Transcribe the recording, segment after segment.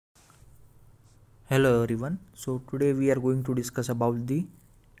Hello everyone. So today we are going to discuss about the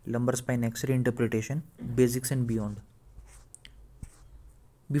lumbar spine X-ray interpretation, basics and beyond.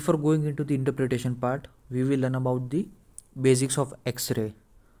 Before going into the interpretation part, we will learn about the basics of X-ray.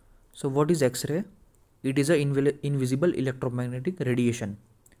 So what is X-ray? It is a invisible electromagnetic radiation.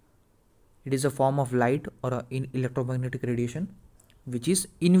 It is a form of light or electromagnetic radiation which is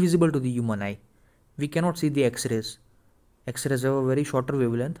invisible to the human eye. We cannot see the X-rays. X-rays have a very shorter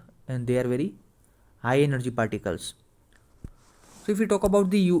wavelength and they are very high energy particles. So if we talk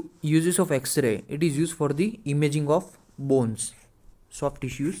about the uses of X-ray, it is used for the imaging of bones, soft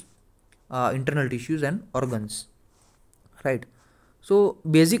tissues, internal tissues and organs, right? So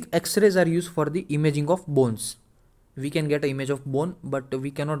basic X-rays are used for the imaging of bones. We can get an image of bone, but we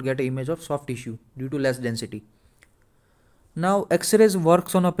cannot get an image of soft tissue due to less density. Now X-ray absorption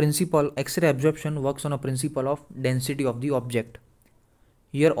works on a principle of density of the object.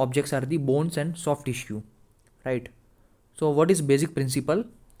 Here objects are the bones and soft tissue, right? So what is basic principle?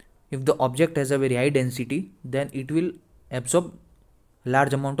 If the object has a very high density, then it will absorb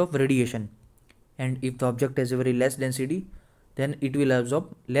large amount of radiation, and if the object has a very less density, then it will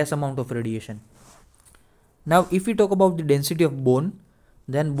absorb less amount of radiation. Now if we talk about the density of bone,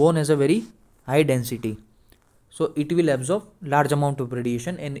 then bone has a very high density, so it will absorb large amount of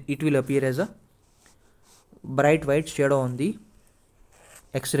radiation and it will appear as a bright white shadow on the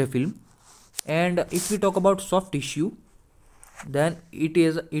X-ray film. And if we talk about soft tissue, then it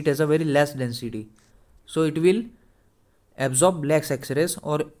has a very less density, so it will absorb less X-rays,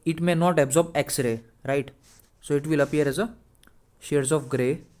 or it may not absorb X-ray, right? So it will appear as a shades of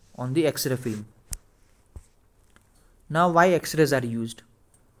gray on the X-ray film. Now why X-rays are used?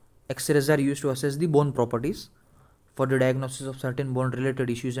 X-rays are used to assess the bone properties, for the diagnosis of certain bone related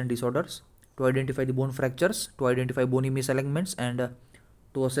issues and disorders, to identify the bone fractures, to identify bony misalignments, and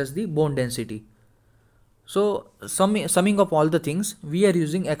to assess the bone density. So summing up all the things, we are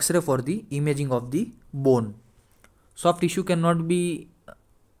using X-ray for the imaging of the bone. Soft tissue cannot be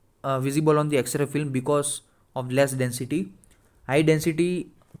visible on the X-ray film because of less density. High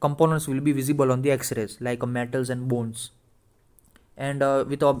density components will be visible on the X-rays, like metals and bones. And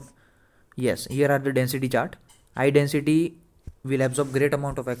yes, here are the density chart. High density will absorb great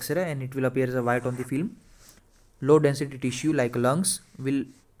amount of X-ray and it will appear as a white on the film. Low density tissue like lungs will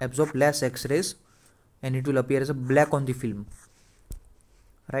absorb less X-rays and it will appear as a black on the film,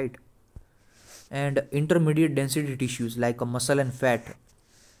 right? And intermediate density tissues like a muscle and fat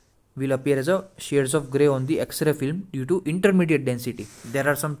will appear as a shades of gray on the X-ray film due to intermediate density. There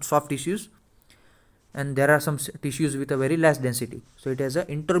are some soft tissues and there are some tissues with a very less density, so it has an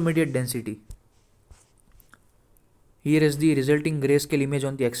intermediate density. Here is the resulting grayscale image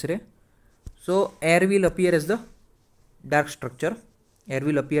on the X-ray. So air will appear as the dark structure. Air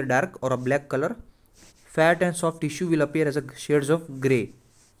will appear dark or a black color. Fat and soft tissue will appear as a shades of gray.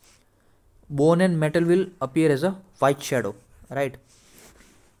 Bone and metal will appear as a white shadow, right?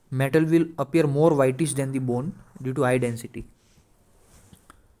 Metal will appear more whitish than the bone due to high density.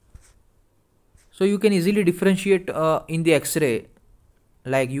 So you can easily differentiate in the X-ray,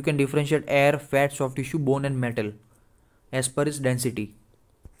 like you can differentiate air, fat, soft tissue, bone and metal as per its density.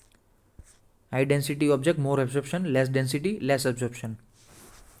 High density object, more absorption, less density, less absorption.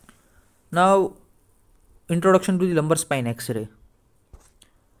 Now introduction to the lumbar spine X-ray.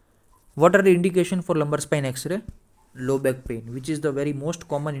 What are the indication for lumbar spine X-ray? Low back pain, which is the very most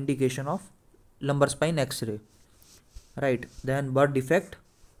common indication of lumbar spine X-ray, right? Then birth defect,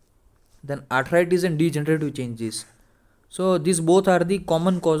 then arthritis and degenerative changes. So these both are the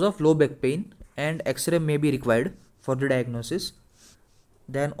common cause of low back pain and X-ray may be required for the diagnosis.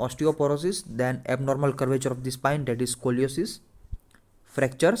 Then osteoporosis, then abnormal curvature of the spine, that is scoliosis,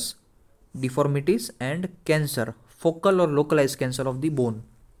 fractures, deformities and cancer, focal or localized cancer of the bone.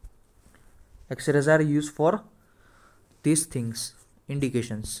 X-rays are used for these things,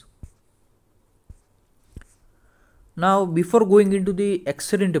 indications. Now before going into the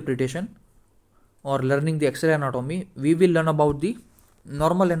X-ray interpretation or learning the X-ray anatomy, we will learn about the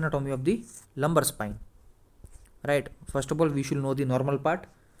normal anatomy of the lumbar spine, right? First of all, we should know the normal part,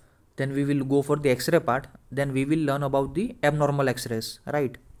 then we will go for the X-ray part, then we will learn about the abnormal X-rays,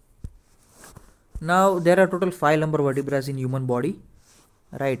 right? Now there are total 5 lumbar vertebrae in human body,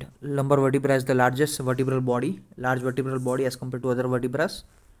 right? Lumbar vertebra is the largest vertebral body, large vertebral body as compared to other vertebrae.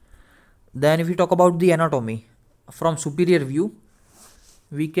 Then if we talk about the anatomy, from superior view,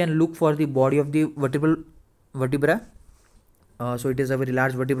 we can look for the body of the vertebra. So it is a very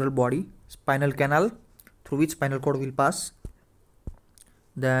large vertebral body, spinal canal through which spinal cord will pass.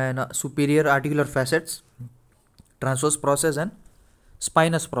 Then superior articular facets, transverse process and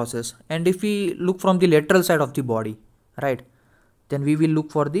spinous process. And if we look from the lateral side of the body, right, then we will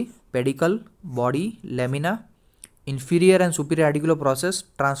look for the pedicle, body, lamina, inferior and superior articular process,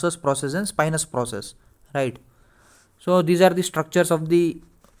 transverse process, and spinous process, right. So these are the structures of the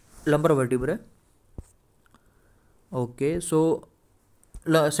lumbar vertebrae. Okay, so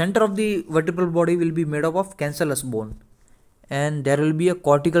the center of the vertebral body will be made up of cancellous bone, and there will be a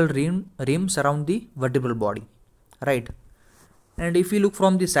cortical rims around the vertebral body, right. And if we look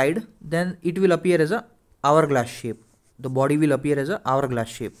from the side, then it will appear as a hourglass shape. The body will appear as a hourglass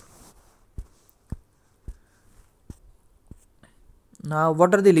shape. Now,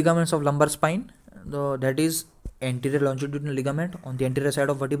 what are the ligaments of lumbar spine? That is anterior longitudinal ligament on the anterior side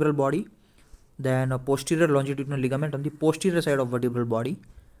of vertebral body, then a posterior longitudinal ligament on the posterior side of vertebral body,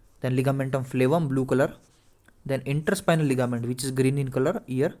 then ligamentum flavum, blue color, then interspinal ligament, which is green in color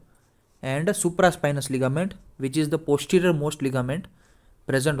here, and a supraspinous ligament, which is the posterior most ligament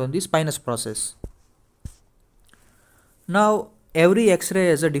present on the spinous process. Now every X-ray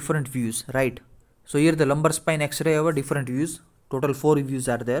has a different views, right? So here the lumbar spine X-ray have a different views. Total 4 views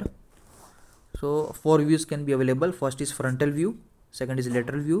are there. So 4 views can be available. First is frontal view, second is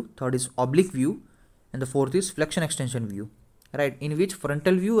lateral view, third is oblique view, and the fourth is flexion extension view, right? In which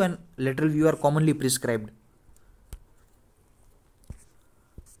frontal view and lateral view are commonly prescribed.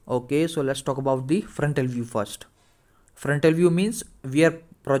 Okay, so let's talk about the frontal view first. Frontal view means we are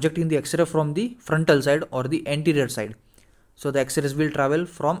projecting the X-ray from the frontal side or the anterior side. So the X-rays will travel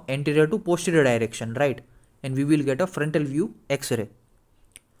from anterior to posterior direction, right? And we will get a frontal view X-ray.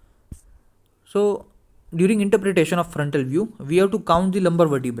 So during interpretation of frontal view, we have to count the lumbar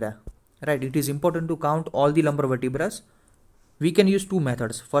vertebra, right? It is important to count all the lumbar vertebrae. We can use two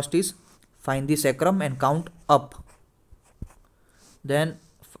methods. First is find the sacrum and count up. Then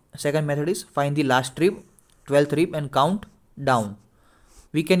second method is find the last rib, 12th rib, and count down.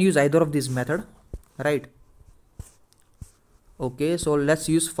 We can use either of these method, right? Okay, so let's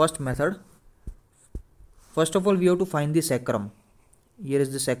use first method. First of all, we have to find the sacrum. Here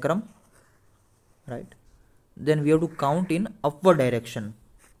is the sacrum, right? Then we have to count in upward direction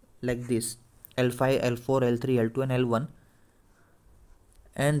like this: L5, L4, L3, L2, and L1.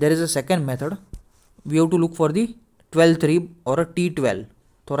 And there is a second method. We have to look for the 12th rib or a T12,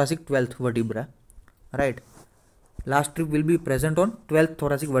 thoracic 12th vertebra, right? Last rib will be present on 12th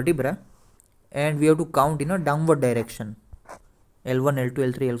thoracic vertebra, and we have to count in a downward direction: L1,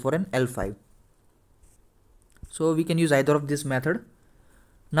 L2, L3, L4, and L5. So we can use either of this method.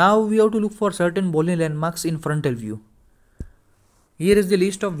 Now we have to look for certain bony landmarks in frontal view. Here is the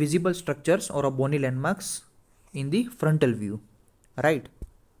list of visible structures or bony landmarks in the frontal view, right?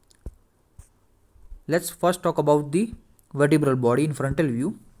 Let's first talk about the vertebral body in frontal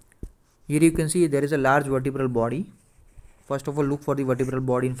view. Here you can see there is a large vertebral body. First of all, look for the vertebral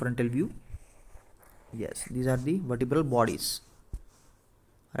body in frontal view. Yes, these are the vertebral bodies,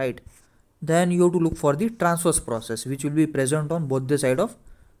 right? Then you have to look for the transverse process, which will be present on both the side of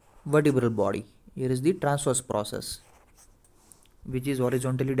vertebral body. Here is the transverse process, which is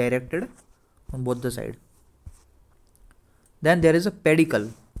horizontally directed on both the side. Then there is a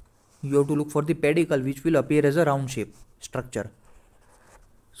pedicle. You have to look for the pedicle, which will appear as a round shape structure.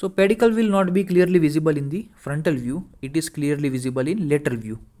 So pedicle will not be clearly visible in the frontal view. It is clearly visible in lateral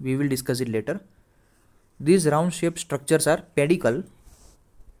view. We will discuss it later. These round shaped structures are pedicle,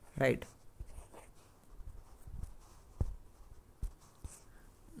 right?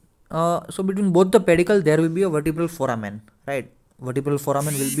 So between both the pedicle there will be a vertebral foramen, right? Vertebral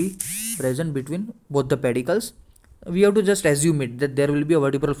foramen will be present between both the pedicles. We have to just assume it that there will be a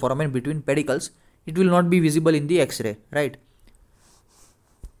vertebral foramen between pedicles. It will not be visible in the X-ray, right?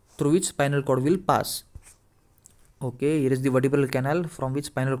 Through which spinal cord will pass. Okay, here is the vertebral canal from which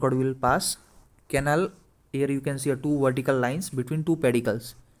spinal cord will pass. Canal, here you can see two vertical lines between two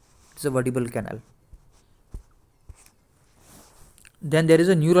pedicles. It's a vertebral canal. Then there is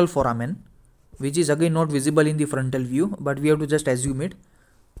a neural foramen, which is again not visible in the frontal view, but we have to just assume it.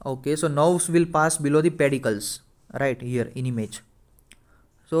 Okay, so nerves will pass below the pedicles, right, here in image.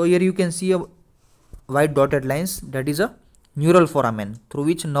 So here you can see a white dotted lines, that is a neural foramen through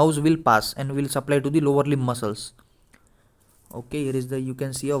which nerves will pass and will supply to the lower limb muscles. Okay, here is the, you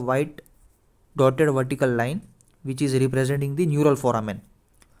can see a white dotted vertical line, which is representing the neural foramen,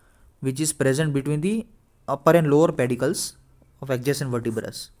 which is present between the upper and lower pedicles of adjacent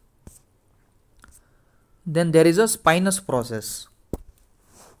vertebrae. Then there is a spinous process.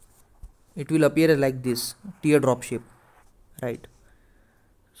 It will appear like this, teardrop shape, right?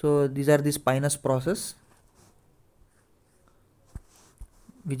 So these are the spinous process,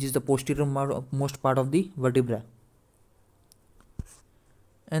 which is the posterior most part of the vertebra.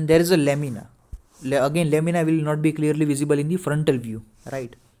 and there is a lamina. Again, lamina will not be clearly visible in the frontal view,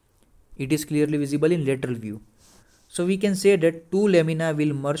 right? It is clearly visible in lateral view. So we can say that two lamina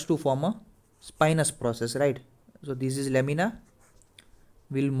will merge to form a spinous process, right? So this is lamina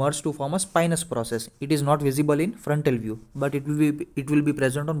will merge to form a spinous process. It is not visible in frontal view, but it will be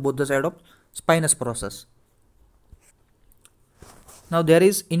present on both the side of spinous process. Now there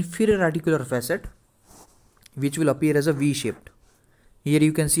is inferior radicular facet, which will appear as a V-shaped. Here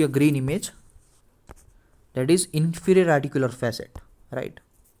you can see a green image, that is inferior radicular facet, right?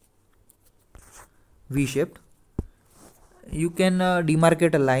 V-shaped. You can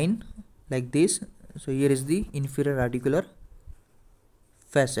demarcate a line like this. So here is the inferior radicular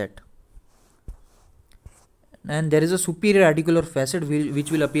facet, and there is a superior radicular facet which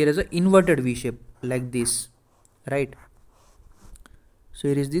will appear as an inverted V shape like this, right? So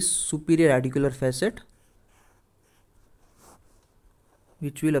here is this superior radicular facet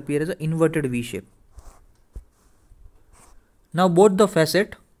which will appear as an inverted V shape. Now both the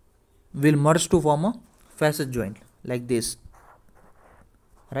facet will merge to form a facet joint like this,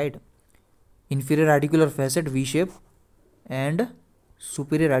 right? Inferior radicular facet V shape and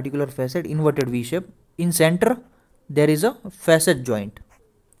superior radicular facet inverted V shape. In center there is a facet joint,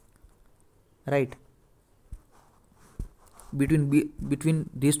 right? Between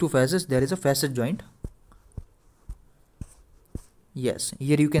these two facets there is a facet joint. Yes,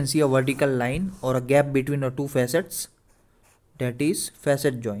 here you can see a vertical line or a gap between the two facets, that is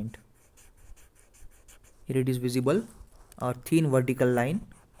facet joint. Here it is visible, a thin vertical line,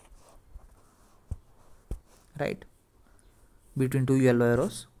 right, between two yellow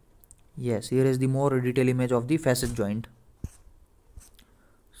arrows. Yes, here is the more detailed image of the facet joint.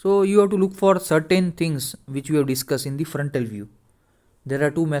 So you have to look for certain things which we have discussed in the frontal view. There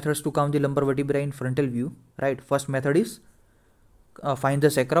are two methods to count the lumbar vertebrae in frontal view, right? First method is find the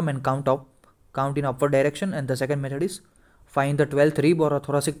sacrum and count in upward direction, and the second method is find the 12th rib or a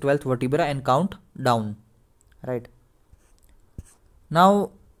thoracic 12th vertebra and count down, right?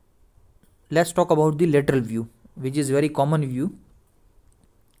 Now let's talk about the lateral view, which is very common view.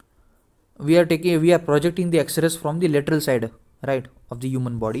 We are projecting the X-rays from the lateral side, right, of the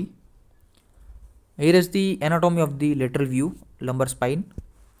human body. Here is the anatomy of the lateral view, lumbar spine.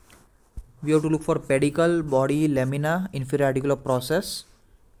 We have to look for pedicle, body, lamina, inferior radicular process,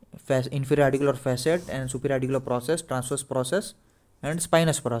 inferior radicular facet, and superior radicular process, transverse process, and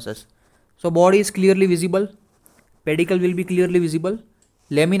spinous process. So body is clearly visible, pedicle will be clearly visible,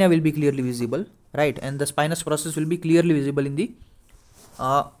 lamina will be clearly visible, right, and the spinous process will be clearly visible in the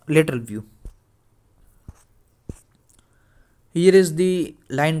lateral view. Here is the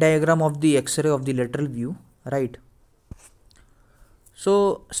line diagram of the X-ray of the lateral view, right?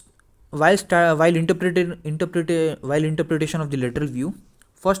 So while interpretation of the lateral view,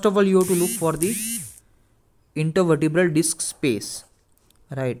 first of all you have to look for the intervertebral disc space,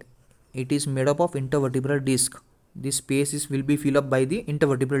 right? It is made up of intervertebral disc. This space will be filled up by the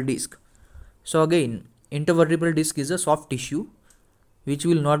intervertebral disc. So again, intervertebral disc is a soft tissue which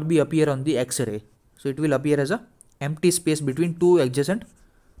will not be appear on the X-ray. So it will appear as a empty space between two adjacent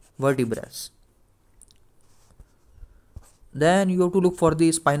vertebrae. Then you have to look for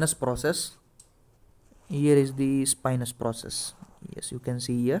the spinous process. Here is the spinous process. Yes, you can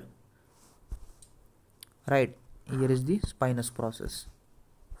see here, right? Here is the spinous process.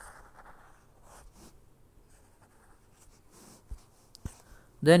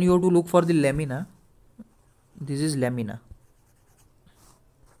 Then you have to look for the lamina. This is lamina.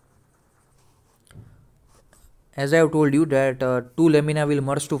 As I have told you that two lamina will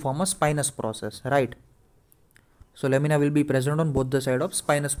merge to form a spinous process, right? So lamina will be present on both the side of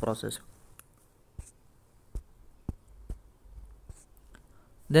spinous process.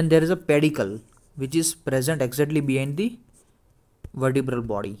 Then there is a pedicle which is present exactly behind the vertebral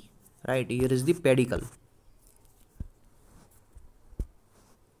body, right? Here is the pedicle.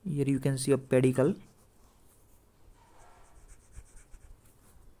 Here you can see a pedicle.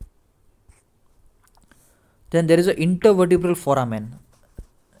 Then there is an intervertebral foramen.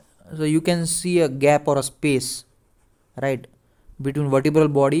 So you can see a gap or a space, right, between vertebral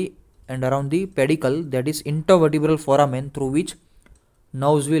body and around the pedicle, that is intervertebral foramen, through which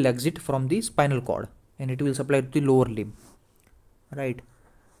nerves will exit from the spinal cord and it will supply to the lower limb, right?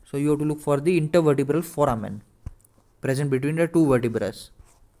 So you have to look for the intervertebral foramen present between the two vertebrae.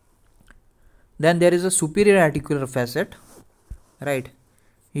 Then there is a superior radicular facet, right?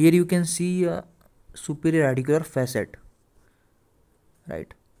 Here you can see a superior radicular facet,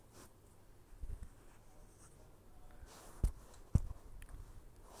 right?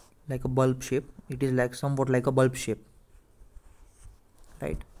 Like a bulb shape. It is like somewhat like a bulb shape,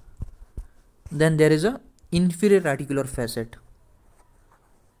 right? Then there is a inferior radicular facet,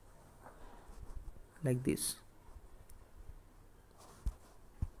 like this,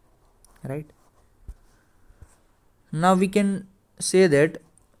 right? Now we can say that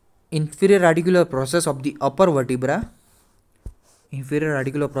inferior radicular process of the upper vertebra,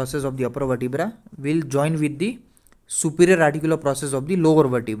 will join with the superior radicular process of the lower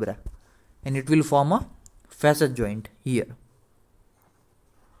vertebra, and it will form a facet joint here.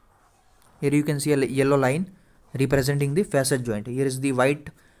 Here you can see a yellow line representing the facet joint. Here is the white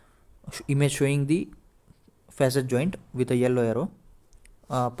image showing the facet joint with a yellow arrow.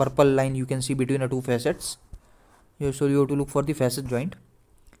 Purple line you can see between the two facets. So you have to look for the facet joint.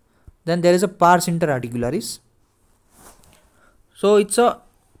 Then there is a pars interarticularis. So it's a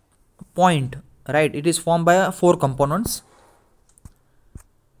point, right? It is formed by 4 components.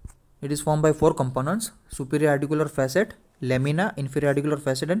 Superior radicular facet, lamina, inferior radicular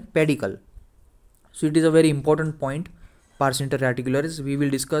facet, and pedicle. So it is a very important point, pars interarticularis. We will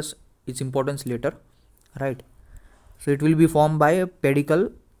discuss its importance later, right? So it will be formed by a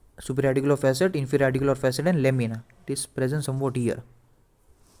pedicle, superior radicular facet, inferior radicular facet, and lamina. It is present somewhat here,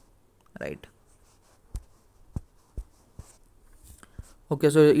 right? Okay,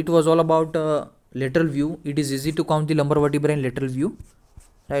 so it was all about lateral view. It is easy to count the lumbar vertebra in lateral view,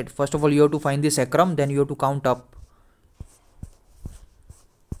 right? First of all, you have to find the sacrum, then you have to count up.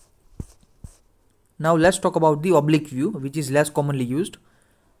 Now let's talk about the oblique view, which is less commonly used,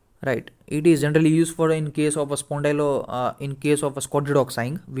 right? It is generally used for in case of a squatted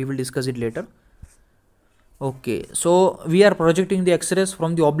sign. We will discuss it later. Okay, so we are projecting the X-rays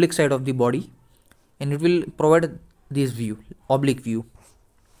from the oblique side of the body, and it will provide this view, oblique view.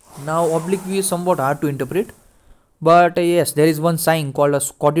 Now oblique view is somewhat hard to interpret, but yes, there is one sign called a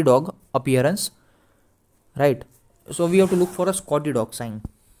Scotty dog appearance, right? So we have to look for a Scotty dog sign.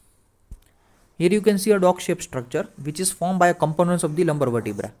 Here you can see a dog shaped structure which is formed by components of the lumbar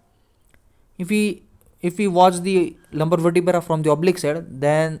vertebra. If we watch the lumbar vertebra from the oblique side,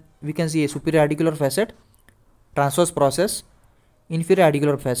 then we can see a superior radicular facet, transverse process, inferior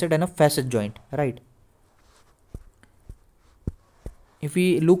radicular facet, and a facet joint, right? If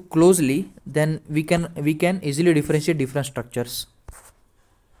we look closely, then we can easily differentiate different structures.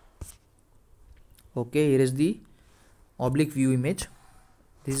 Okay, here is the oblique view image.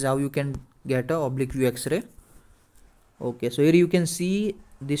 This is how you can get a oblique view X-ray. Okay, so here you can see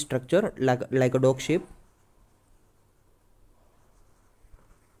this structure like a dog shape,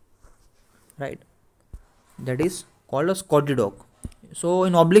 right? That is called a Scotty dog. So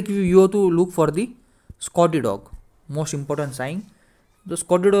in oblique view you have to look for the Scotty dog, most important sign. The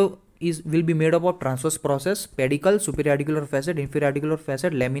Scotty dog will be made up of transverse process, pedicle, superior radicular facet, inferior radicular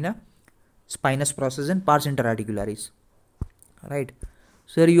facet, lamina, spinous process, and pars interarticularis, right?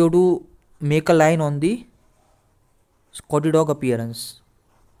 So here you have to make a line on the Scotty dog appearance.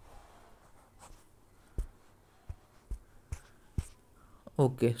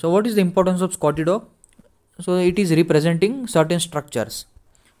 Okay, so what is the importance of Scotty dog? So it is representing certain structures,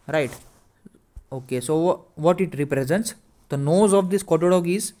 right? Okay, so what it represents? The nose of the Scotty dog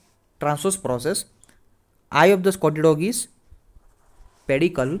is transverse process, eye of the Scotty dog is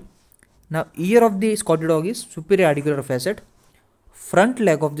pedicle. Now ear of the Scotty dog is superior radicular facet, front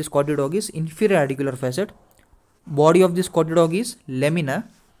leg of the Scotty dog is inferior radicular facet, body of the Scotty dog is lamina,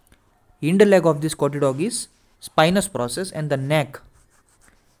 hind leg of the Scotty dog is spinous process, and the neck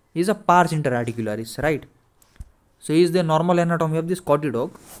is a pars interarticularis, right? So is the normal anatomy of the Scotty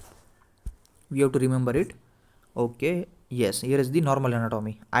dog. We have to remember it. Okay, yes, here is the normal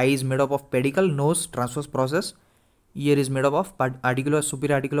anatomy. Eye is made up of pedicle, nose transverse process, ear is made up of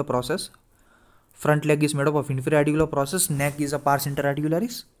superior radicular process, front leg is made up of inferior radicular process, neck is a pars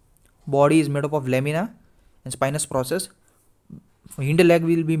interarticularis, body is made up of lamina and spinous process, hind leg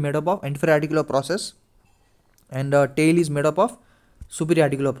will be made up of inferior radicular process, and tail is made up of superior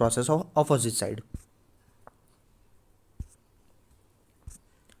radicular process of opposite side.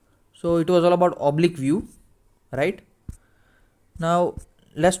 So it was all about oblique view, right? Now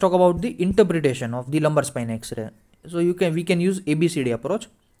let's talk about the interpretation of the lumbar spine X-ray. So we can use ABCD approach: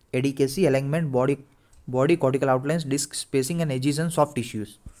 ADKC, alignment, body, cortical outlines, disc spacing, and edges and soft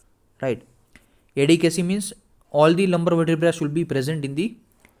tissues, right? ADKC means all the lumbar vertebrae should be present in the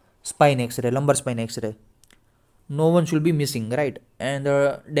spine X-ray, lumbar spine X-ray. No one should be missing, right? And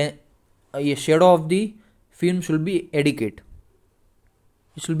a shadow of the film should be adequate.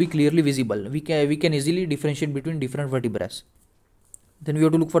 It should be clearly visible. We can easily differentiate between different vertebrae. Then we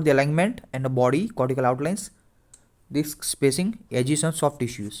have to look for the alignment and the body, cortical outlines, disc spacing, edges and soft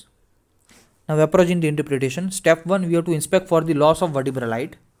tissues. Now approaching the interpretation. Step 1, we have to inspect for the loss of vertebral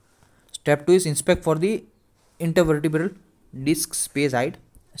height. Step 2 is inspect for the intervertebral disc space height.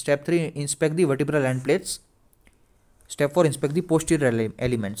 Step 3, inspect the vertebral end plates. Step 4, inspect the posterior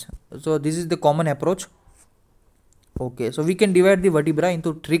elements. So this is the common approach. Okay, so we can divide the vertebra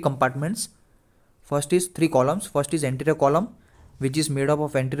into 3 compartments. First is 3 columns. First is anterior column, which is made up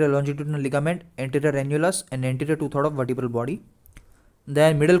of anterior longitudinal ligament, anterior annulus and anterior 2/3 of vertebral body.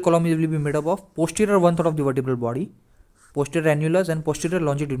 Then middle column will be made up of posterior 1/3 of the vertebral body, posterior annulus and posterior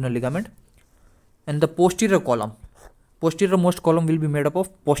longitudinal ligament. And the posterior column, posterior most column will be made up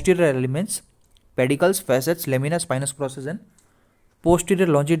of posterior elements, pedicles, facets, lamina, spinous process and posterior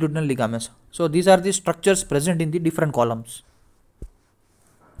longitudinal ligaments. So these are the structures present in the different columns.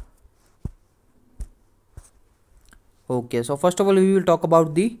 Okay, so first of all we will talk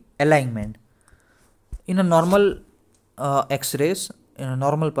about the alignment. In a normal X-rays, in a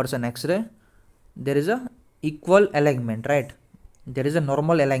normal person X-ray, there is a equal alignment, right? There is a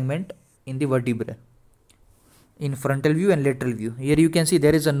normal alignment in the vertebrae in frontal view and lateral view. Here you can see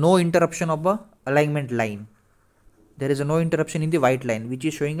there is a no interruption of a alignment line. There is a no interruption in the white line, which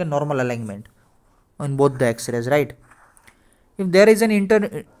is showing a normal alignment on both the X-rays, right? If there is an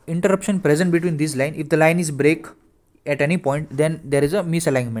interruption present between this line, if the line is break at any point, then there is a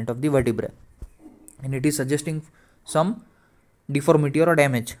misalignment of the vertebrae and it is suggesting some deformity or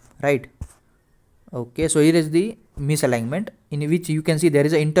damage, right? Okay, so here is the misalignment in which you can see there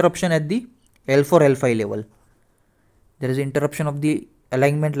is an interruption at the L4 L5 level. There is interruption of the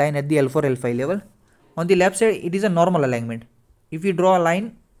alignment line at the L4 L5 level. On the left side it is a normal alignment. If you draw a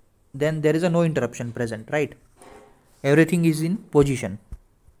line, then there is a no interruption present, right? Everything is in position.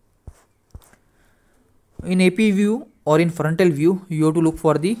 In AP view or in frontal view, you have to look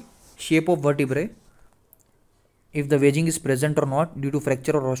for the shape of vertebrae, if the wedging is present or not due to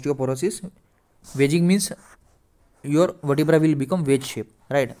fracture or osteoporosis. Wedging means your vertebra will become wedge shape,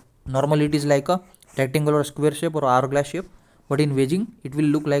 right? Normally it is like a rectangle or square shape or hourglass shape, but in wedging it will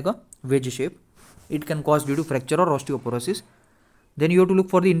look like a wedge shape. It can cause due to fracture or osteoporosis. Then you have to look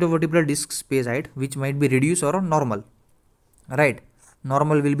for the intervertebral disc space height, which might be reduced or normal, right?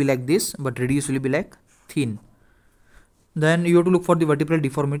 Normal will be like this, but reduced will be like thin. Then you have to look for the vertebral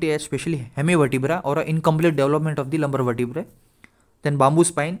deformity, especially hemivertebra or incomplete development of the lumbar vertebrae. Then bamboo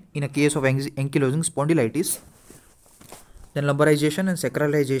spine in a case of ankylosing spondylitis. Then lumbarization and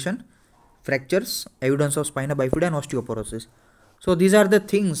sacralization, fractures, evidence of spina bifida and osteoporosis. So these are the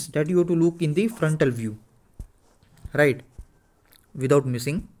things that you have to look in the frontal view, right? Without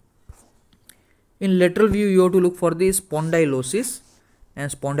missing. In lateral view, you have to look for the spondylosis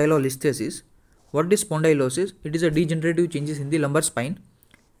and spondylolisthesis. What is spondylosis? It is a degenerative changes in the lumbar spine,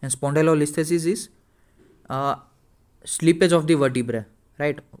 and spondylolisthesis is slippage of the vertebrae,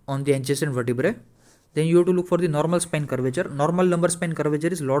 right, on the adjacent vertebrae. Then you have to look for the normal spine curvature. Normal lumbar spine curvature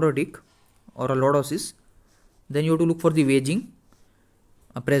is lordotic or a lordosis. Then you have to look for the wedging,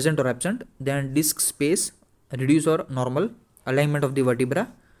 present or absent. Then disc space, reduced or normal, alignment of the vertebra.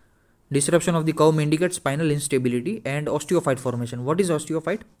 Disruption of the curve may indicate spinal instability, and osteophyte formation. What is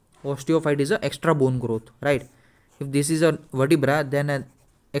osteophyte? Osteophyte is a extra bone growth, right? If this is a vertebra, then an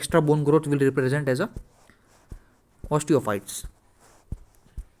extra bone growth will represent as a osteophytes.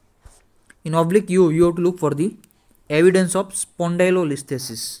 In oblique view, you have to look for the evidence of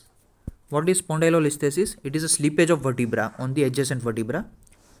spondylolisthesis. What is spondylolisthesis? It is a slippage of vertebra on the adjacent vertebra,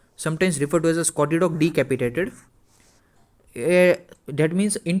 sometimes referred to as a scotidog decapitated. That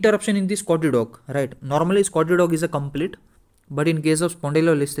means interruption in the scotidog, right? Normally scotidog is a complete, but in case of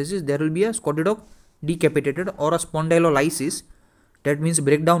spondylolisthesis there will be a scotidog decapitated or a spondylolysis. That means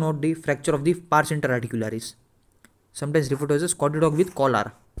breakdown or the fracture of the pars interarticularis, sometimes referred to as a scotidog with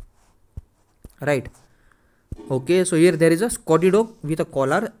collar, right? Okay, so here there is a scotidog with a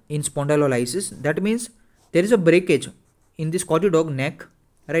collar in spondylolysis. That means there is a breakage in the scotidog neck,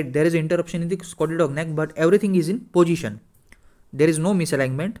 right? There is interruption in the scotidog neck, but everything is in position. There is no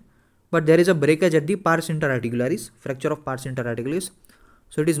misalignment, but there is a breakage at the pars interarticularis, fracture of pars interarticularis.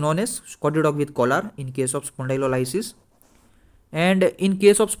 So it is known as scotidog with collar in case of spondylolysis. And in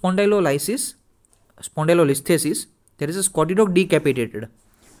case of spondylolisthesis, there is a scotidog decapitated.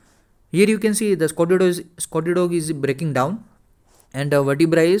 Here you can see the scotidog is breaking down and the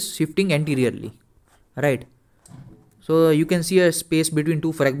vertebra is shifting anteriorly, right? So you can see a space between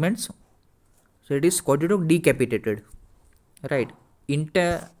two fragments. So it is scotidog decapitated, right?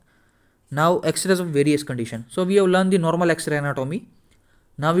 Now X-rays of various conditions. So we have learned the normal X-ray anatomy.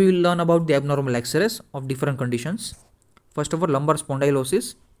 Now we will learn about the abnormal X-rays of different conditions. First of all, lumbar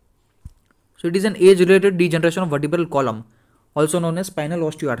spondylosis. So it is an age-related degeneration of vertebral column, also known as spinal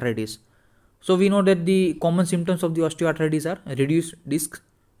osteoarthritis. So we know that the common symptoms of the osteoarthritis are reduced disc,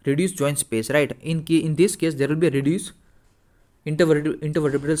 reduced joint space, right? In this case, there will be a reduced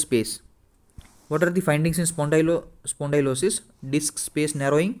intervertebral space. What are the findings in spondylosis? Disc space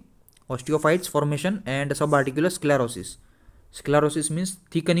narrowing, osteophytes formation, and subarticular sclerosis. Sclerosis means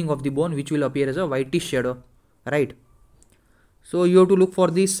thickening of the bone, which will appear as a whitish shadow, right? So you have to look for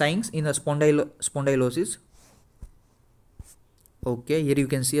these signs in a spondylosis. Okay, here you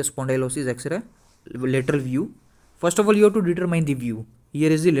can see a spondylosis X-ray, lateral view. First of all, you have to determine the view. Here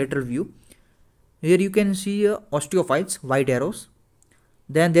is the lateral view. Here you can see osteophytes, white arrows.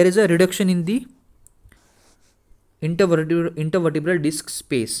 Then there is a reduction in the intervertebral disc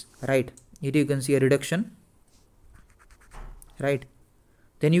space, right? Here you can see a reduction, right?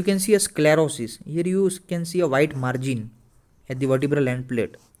 Then you can see a sclerosis. Here you can see a white margin at the vertebral end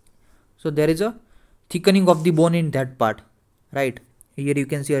plate. So there is a thickening of the bone in that part, right? Here you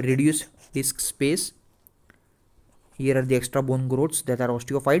can see a reduced disc space. Here are the extra bone growths that are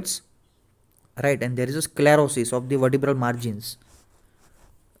osteophytes, right? And there is a sclerosis of the vertebral margins.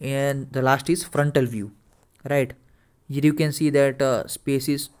 And the last is frontal view, right? Here you can see that space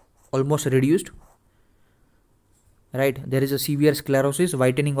is almost reduced, right? There is a severe sclerosis,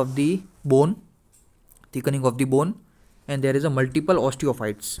 whitening of the bone, thickening of the bone, and there is a multiple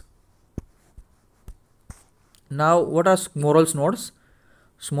osteophytes. Now, what are Smorol's nodes?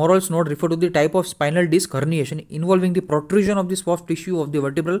 Smorol's node refer to the type of spinal disc herniation involving the protrusion of the soft tissue of the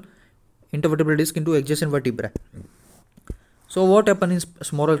intervertebral disc into adjacent vertebra. So what happens in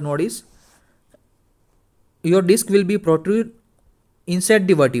Smorol's node is, your disc will be protrude inside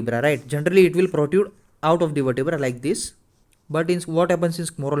the vertebra, right? Generally it will protrude out of the vertebra like this, but in what happens in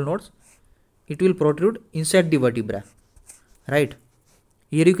Smorol nodes, it will protrude inside the vertebra, right?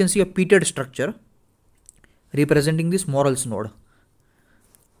 Here you can see a pitted structure representing the Smorol's node,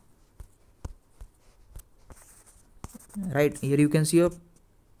 right? Here you can see a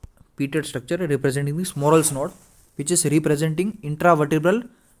pitted structure representing the Smorol's node, which is representing intravertebral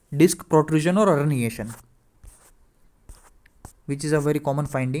disc protrusion or herniation, which is a very common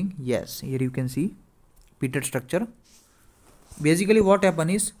finding. Yes, here you can see pitted structure. Basically what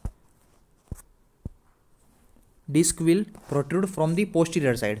happens is, disc will protrude from the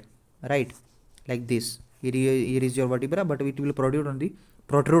posterior side, right? Like this. Here is your vertebra, but it will protrude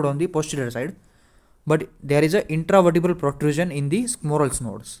on the posterior side. But there is a intravertebral protrusion in the Smorol's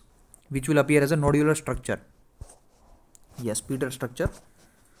nodes, which will appear as a nodular structure. Yes, pitted structure.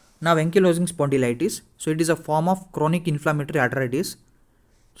 Now ankylosing spondylitis. So it is a form of chronic inflammatory arthritis.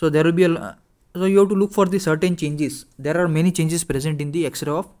 So there will be so you have to look for the certain changes. There are many changes present in the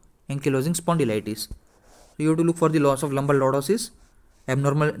X-ray of ankylosing spondylitis. So you have to look for the loss of lumbar lordosis,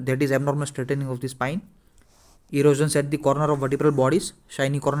 abnormal straightening of the spine, erosions at the corner of vertebral bodies,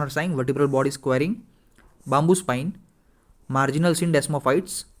 shiny corner sign, vertebral body squaring, bamboo spine, marginal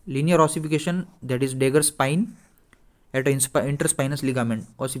syndesmophytes, linear ossification, that is dagger spine at an interspinous ligament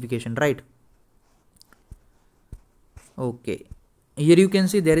ossification, right? Okay, here you can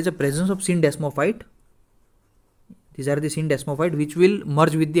see there is a presence of syndesmophyte. These are the syndesmophyte which will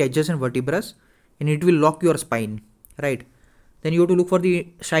merge with the adjacent vertebrae and it will lock your spine, right? Then you have to look for the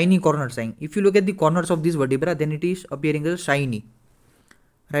shiny corner sign. If you look at the corners of this vertebra, then it is appearing as shiny,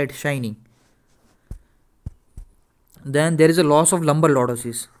 right? Shiny. Then there is a loss of lumbar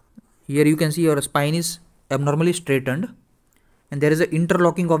lordosis. Here you can see your spine is abnormally straightened and there is an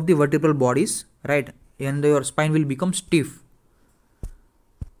interlocking of the vertebral bodies, right? And your spine will become stiff.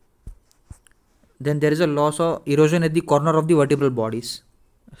 Then there is a loss of erosion at the corner of the vertebral bodies,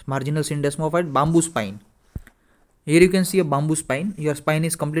 marginal syndesmophyte, bamboo spine. Here you can see a bamboo spine. Your spine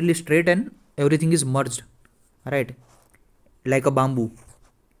is completely straight and everything is merged, right? Like a bamboo.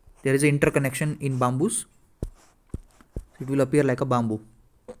 There is an interconnection in bamboos. It will appear like a bamboo.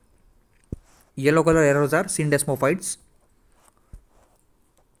 Yellow color arrows are syndesmophytes.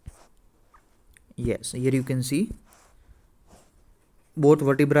 Yes, here you can see both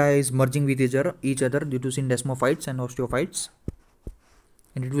vertebrae is merging with each other due to syndesmophytes and osteophytes,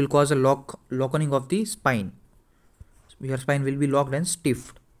 and it will cause a lockening of the spine. Your spine will be locked and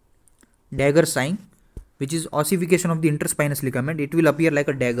stiff. Dagger sign, which is ossification of the interspinous ligament, it will appear like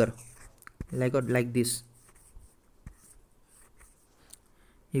a dagger, like this.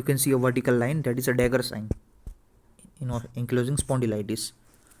 You can see a vertical line, that is a dagger sign in ankylosing spondylitis.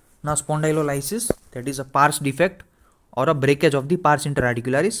 Now spondylolysis, that is a pars defect or a breakage of the pars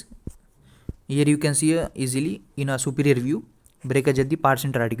interarticularis. Here you can see easily in a superior view breakage at the pars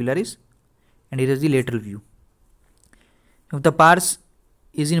interarticularis, and here is the lateral view. If the pars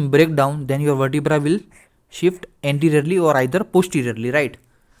is in breakdown, then your vertebra will shift anteriorly or either posteriorly, right?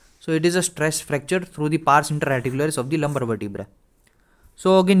 So it is a stress fracture through the pars interarticularis of the lumbar vertebra.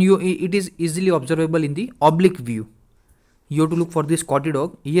 So again, it is easily observable in the oblique view. You have to look for this Scotty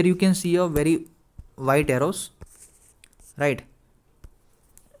dog. Here you can see a very white arrows, right?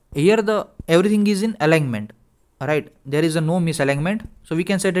 Here the everything is in alignment, right? There is a no misalignment, so we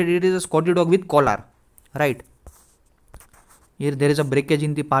can say that it is a Scotty dog with collar, right? Here there is a breakage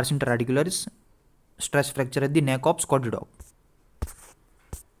in the pars interarticularis, stress fracture at the neck of Scotty dog.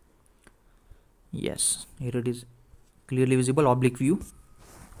 Yes, here it is clearly visible, oblique view.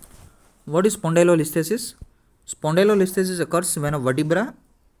 What is spondylolisthesis? Spondylolisthesis occurs when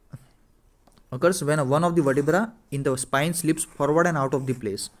one of the vertebra in the spine slips forward and out of the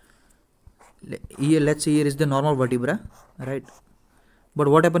place. Here, let's say here is the normal vertebra, right? But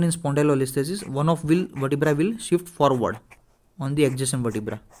what happens in spondylolisthesis? One of vertebra will shift forward on the adjacent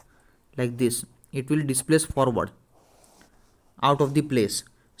vertebra, like this. It will displace forward out of the place.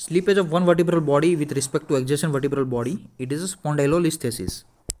 Slippage of one vertebral body with respect to adjacent vertebral body, it is a spondylolisthesis.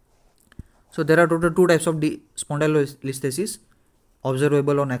 So there are total two types of spondylolisthesis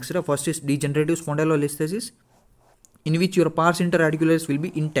observable on X-ray. First is degenerative spondylolisthesis, in which your pars interarticularis will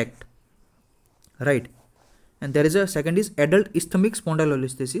be intact, right? And there is a second is adult ischemic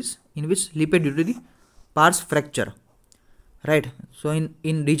spondylolisthesis, in which slippage due to the pars fracture, right? So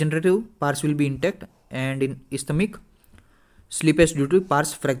in degenerative, pars will be intact, and in ischemic, slippage due to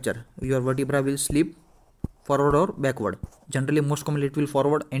pars fracture. Your vertebra will slip forward or backward. Generally, most commonly it will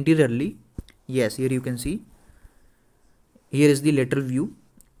forward anteriorly. Yes, here you can see. Here is the lateral view.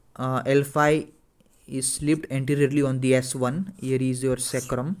 L5 is slipped anteriorly on the S1. Here is your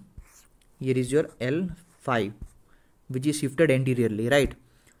sacrum. Here is your L5, which is shifted anteriorly, right?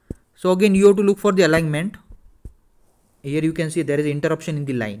 So again, you have to look for the alignment. Here you can see there is interruption in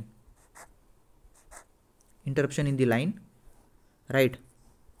the line. Interruption in the line, right?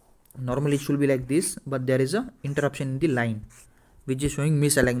 Normally it should be like this, but there is a interruption in the line, which is showing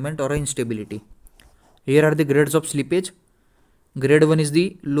misalignment or instability. Here are the grades of slippage. Grade 1 is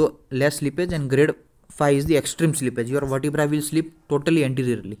the less slippage, and grade 5 is the extreme slippage. Your vertebra will slip totally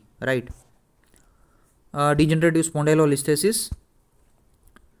anteriorly, right? Degenerative spondylolisthesis.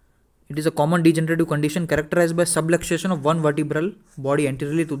 It is a common degenerative condition characterized by subluxation of one vertebral body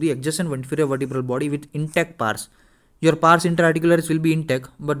anteriorly to the adjacent inferior vertebral body with intact pars. Your pars interarticularis will be intact,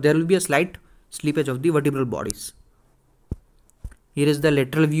 but there will be a slight slippage of the vertebral bodies. Here is the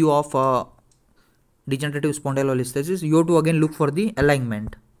lateral view of degenerative spondylolisthesis. You have to again look for the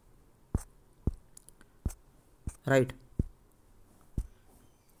alignment, right?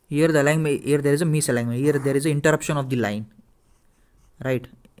 Here the alignment, here there is a misalignment. Here there is an interruption of the line, right?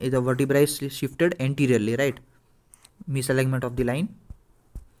 The vertebra is shifted anteriorly, right? Misalignment of the line.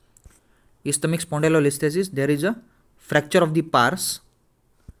 Ischemic spondylolisthesis, there is a fracture of the pars.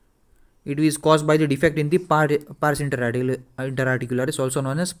 It is caused by the defect in the pars interarticularis, also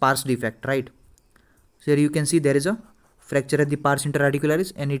known as pars defect, right? So here you can see there is a fracture at the pars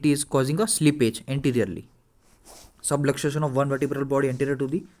interarticularis, and it is causing a slippage anteriorly. Subluxation of one vertebral body anterior to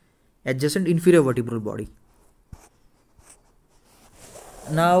the adjacent inferior vertebral body.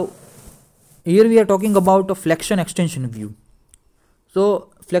 Now, here we are talking about a flexion extension view. So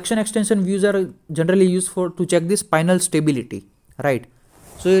flexion extension views are generally used to check the spinal stability, right?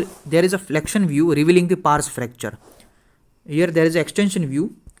 So there is a flexion view revealing the pars fracture. Here there is an extension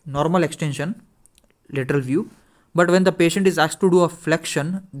view, normal extension, lateral view. But when the patient is asked to do a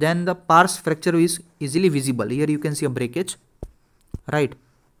flexion, then the pars fracture is easily visible. Here you can see a breakage, right?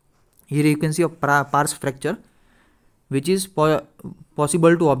 Here you can see a pars fracture, which is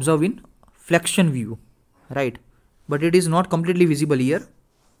possible to observe in flexion view, right? But it is not completely visible here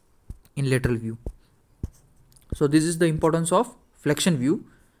in lateral view. So this is the importance of flexion view.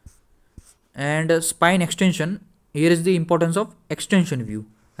 And spine extension, here is the importance of extension view,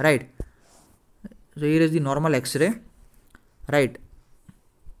 right? So here is the normal X-ray, right?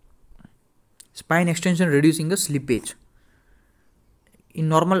 Spine extension reducing the slippage. In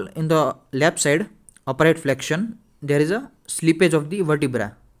the left side, upright flexion, there is a slippage of the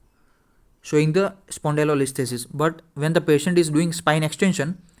vertebra, showing the spondylolisthesis. But when the patient is doing spine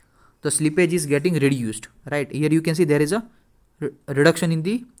extension, the slippage is getting reduced, right? Here you can see there is a reduction in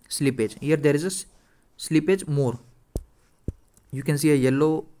the slippage. Here there is a slippage more. You can see a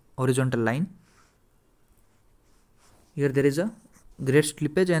yellow horizontal line. Here there is a great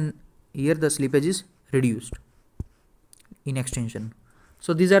slippage, and here the slippage is reduced in extension.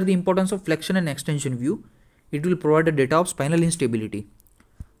 So these are the importance of flexion and extension view. It will provide the data of spinal instability.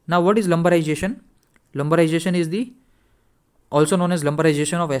 Now what is lumbarization? Lumbarization is the also known as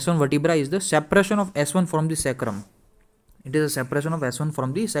lumbarization of S1 vertebra, is the separation of S1 from the sacrum. It is a separation of S1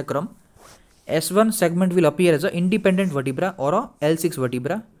 from the sacrum. S1 segment will appear as an independent vertebra or a L6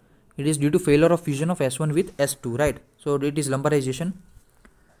 vertebra. It is due to failure of fusion of S1 with S2, right? So it is lumbarization.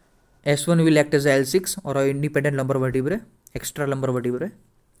 S1 will act as a L6 or a independent lumbar vertebrae, extra lumbar vertebrae,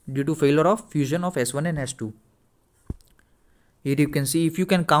 due to failure of fusion of S1 and S2. Here you can see, if you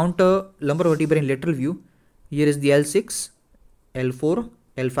can count a lumbar vertebrae in lateral view, here is the L6, L4,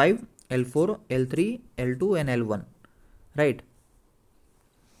 L5, L4, L3, L2 and L1, right?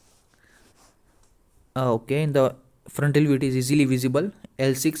 Okay, in the frontal view it is easily visible.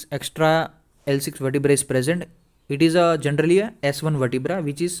 L6, extra L6 vertebra is present. It is generally a S1 vertebra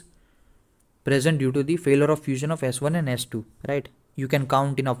which is present due to the failure of fusion of S1 and S2, right? You can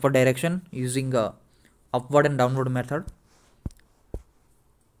count in upward direction using upward and downward method.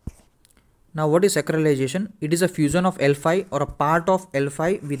 Now what is sacralization? It is a fusion of L5 or a part of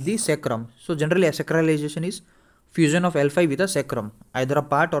L5 with the sacrum. So generally a sacralization is fusion of L5 with a sacrum, either a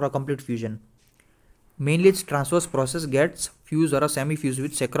part or a complete fusion. Mainly its transverse process gets fused or a semi-fused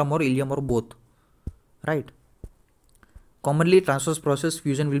with sacrum or ilium or both, right? Commonly transverse process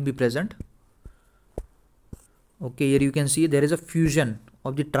fusion will be present. Okay, here you can see there is a fusion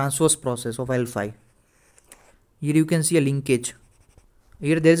of the transverse process of L5. Here you can see a linkage.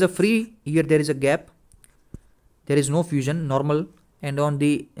 Here there is a free, here there is a gap. There is no fusion, normal, and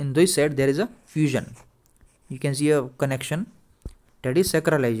in this side there is a fusion. You can see a connection, that is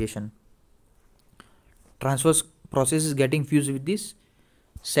sacralization. Transverse process is getting fused with this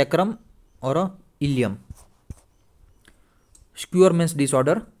sacrum or a ilium. Skewerman's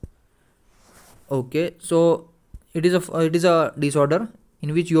disorder. Okay, so it is a disorder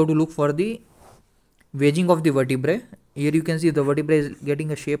in which you have to look for the wedging of the vertebrae. Here you can see the vertebrae is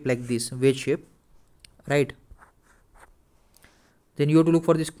getting a shape like this, wedge shape, right? Then you have to look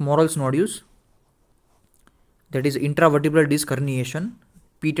for this Morrell's nodules, that is intravertebral disc herniation.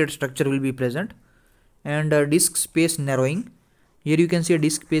 Peated structure will be present, and disc space narrowing. Here you can see a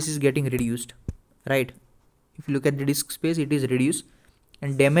disc space is getting reduced, right? If you look at the disc space, it is reduced,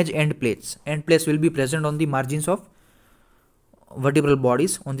 and damaged end plates. End plates will be present on the margins of vertebral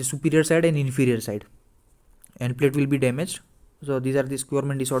bodies on the superior side and inferior side. End plate will be damaged. So these are the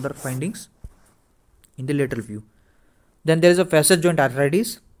Skewerman disorder findings in the lateral view. Then there is a facet joint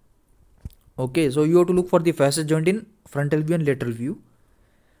arthritis. Okay, so you have to look for the facet joint in frontal view and lateral view.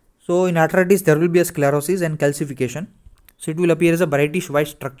 So in arthritis there will be a sclerosis and calcification. So it will appear as a brightish white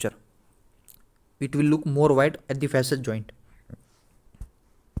structure. It will look more white at the facet joint.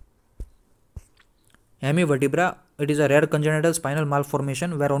 Hemivertebra, it is a rare congenital spinal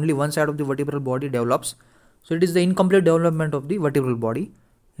malformation where only one side of the vertebral body develops. So it is the incomplete development of the vertebral body,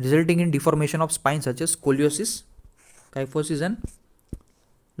 resulting in deformation of spine such as scoliosis, kyphosis and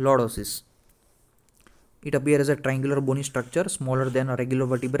lordosis. It appears as a triangular bony structure smaller than a regular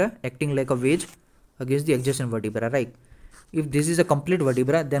vertebra, acting like a wedge against the adjacent vertebra, right? If this is a complete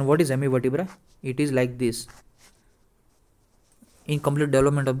vertebra, then what is hemivertebra? It is like this. Incomplete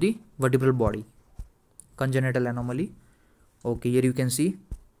development of the vertebral body. Congenital anomaly. Okay, here you can see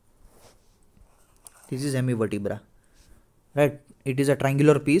this is hemivertebra, right? It is a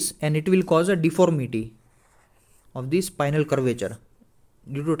triangular piece and it will cause a deformity of the spinal curvature.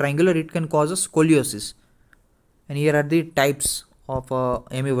 Due to triangular, it can cause a scoliosis. And here are the types of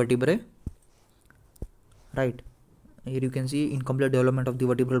hemivertebrae, right? Here you can see incomplete development of the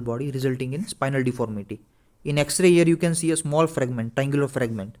vertebral body resulting in spinal deformity. In X-ray, here you can see a small fragment, triangular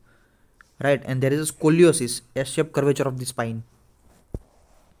fragment, right? And there is a scoliosis, S-shaped curvature of the spine,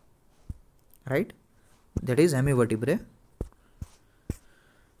 right? That is hemivertebrae.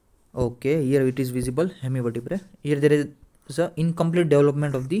 Okay, here it is visible, hemivertebrae. Here there is a incomplete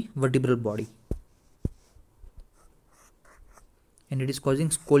development of the vertebral body, and it is causing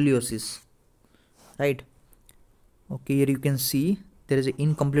scoliosis, right? Okay, here you can see there is an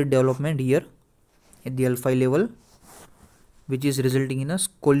incomplete development here at the L5 level, which is resulting in a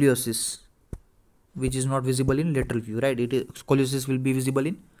scoliosis, which is not visible in lateral view, right? Scoliosis will be visible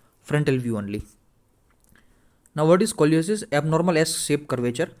in frontal view only. Now what is scoliosis? Abnormal S-shaped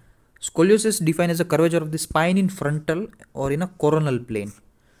curvature. Scoliosis defined as a curvature of the spine in frontal or in a coronal plane.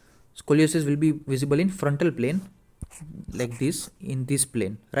 Scoliosis will be visible in frontal plane like this, in this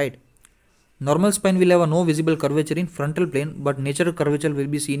plane, right? Normal spine will have no visible curvature in frontal plane, but natural curvature will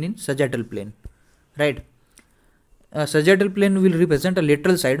be seen in sagittal plane, right? Sagittal plane will represent a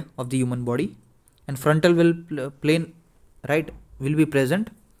lateral side of the human body, and frontal plane, right, will be present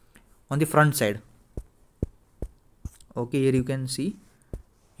on the front side. Okay, here you can see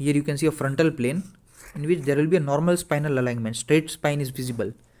a frontal plane in which there will be a normal spinal alignment, straight spine is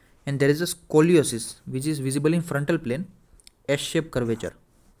visible, and there is a scoliosis which is visible in frontal plane, S-shaped curvature.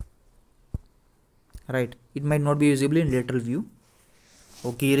 Right, it might not be visible in lateral view.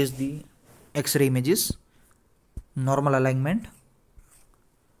 Okay, here is the X-ray images. Normal alignment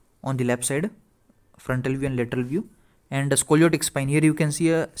on the left side, frontal view and lateral view, and the scoliotic spine. Here you can see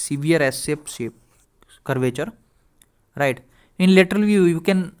a severe S-shaped curvature. Right, in lateral view you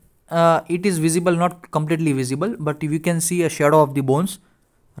can it is visible, not completely visible, but you can see a shadow of the bones.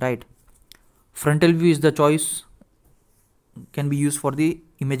 Right, frontal view is the choice, can be used for the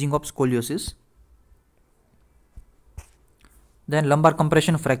imaging of scoliosis. Then lumbar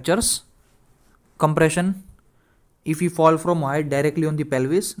compression fractures. Compression, if you fall from height directly on the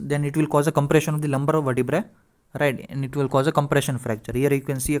pelvis, then it will cause a compression of the lumbar vertebrae, right, and it will cause a compression fracture. Here you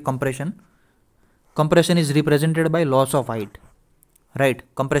can see a compression. Compression is represented by loss of height, right.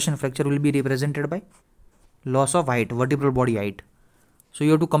 Compression fracture will be represented by loss of height, vertebral body height. So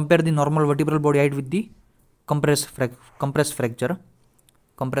you have to compare the normal vertebral body height with the compressed fracture,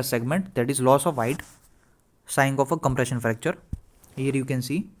 compressed segment, that is loss of height, sign of a compression fracture. Here you can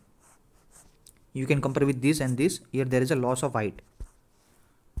see, you can compare with this and this. Here there is a loss of height.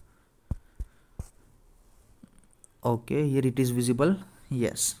 Okay, here it is visible.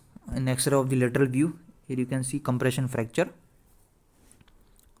 Yes, in X-ray of the lateral view, here you can see compression fracture,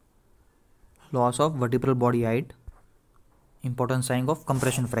 loss of vertebral body height, important sign of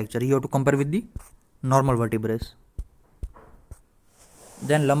compression fracture. You have to compare with the normal vertebrae.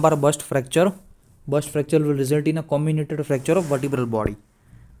 Then lumbar burst fracture. Burst fracture will result in a comminuted fracture of vertebral body.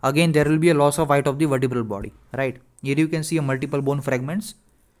 Again there will be a loss of height of the vertebral body, right. Here you can see a multiple bone fragments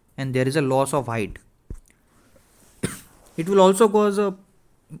and there is a loss of height. It will also cause a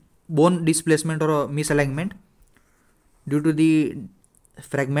bone displacement or a misalignment due to the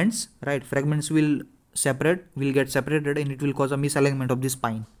fragments, right. Fragments will get separated and it will cause a misalignment of the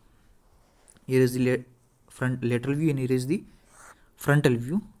spine. Here is the lateral view and here is the frontal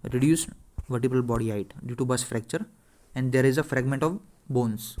view. Reduced vertebral body height due to burst fracture, and there is a fragment of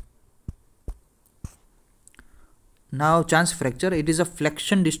bones. Now chance fracture, it is a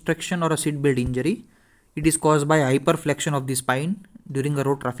flexion distraction or a seat belt injury. It is caused by hyperflexion of the spine during a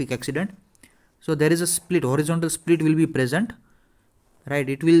road traffic accident. So there is a split, horizontal split will be present, right.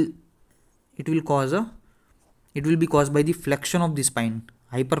 It will be caused by the flexion of the spine,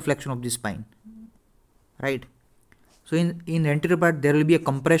 hyperflexion of the spine, right. So in anterior part there will be a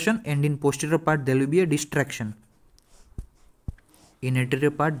compression and in posterior part there will be a distraction. In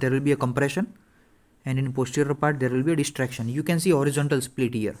anterior part there will be a compression and in posterior part there will be a distraction. You can see horizontal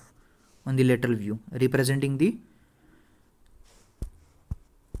split here on the lateral view representing the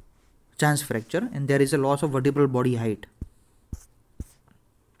chance fracture, and there is a loss of vertebral body height.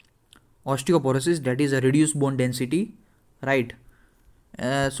 Osteoporosis, that is a reduced bone density, right.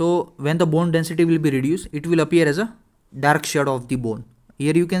 So when the bone density will be reduced, it will appear as a dark shadow of the bone.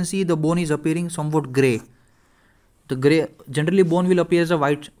 Here you can see the bone is appearing somewhat grey. The grey, generally bone will appear as a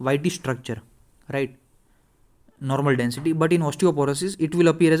whitish structure, right, normal density, but in osteoporosis it will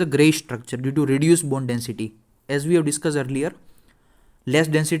appear as a grey structure due to reduced bone density. As we have discussed earlier, less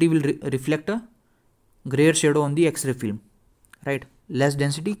density will reflect a grayer shadow on the X-ray film, right. Less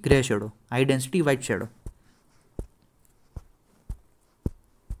density, grey shadow, high density, white shadow.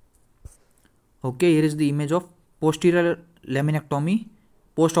 Okay, here is the image of posterior laminectomy,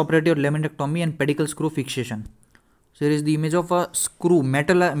 post-operative laminectomy and pedicle screw fixation. So here is the image of a screw,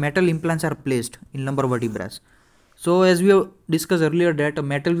 metal implants are placed in lumbar vertebrae. So as we have discussed earlier that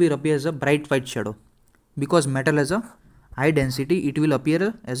metal will appear as a bright white shadow. Because metal has a high density, it will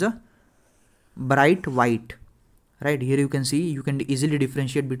appear as a bright white, right. Here you can see, you can easily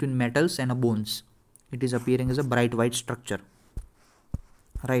differentiate between metals and bones. It is appearing as a bright white structure,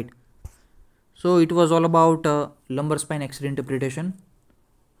 right. So it was all about lumbar spine X-ray interpretation,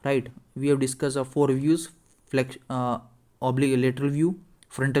 right. We have discussed 4 views: oblique lateral view,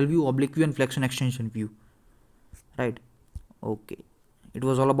 frontal view, oblique view and flexion extension view, right. Okay, it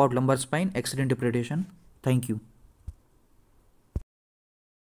was all about lumbar spine X-ray interpretation. Thank you.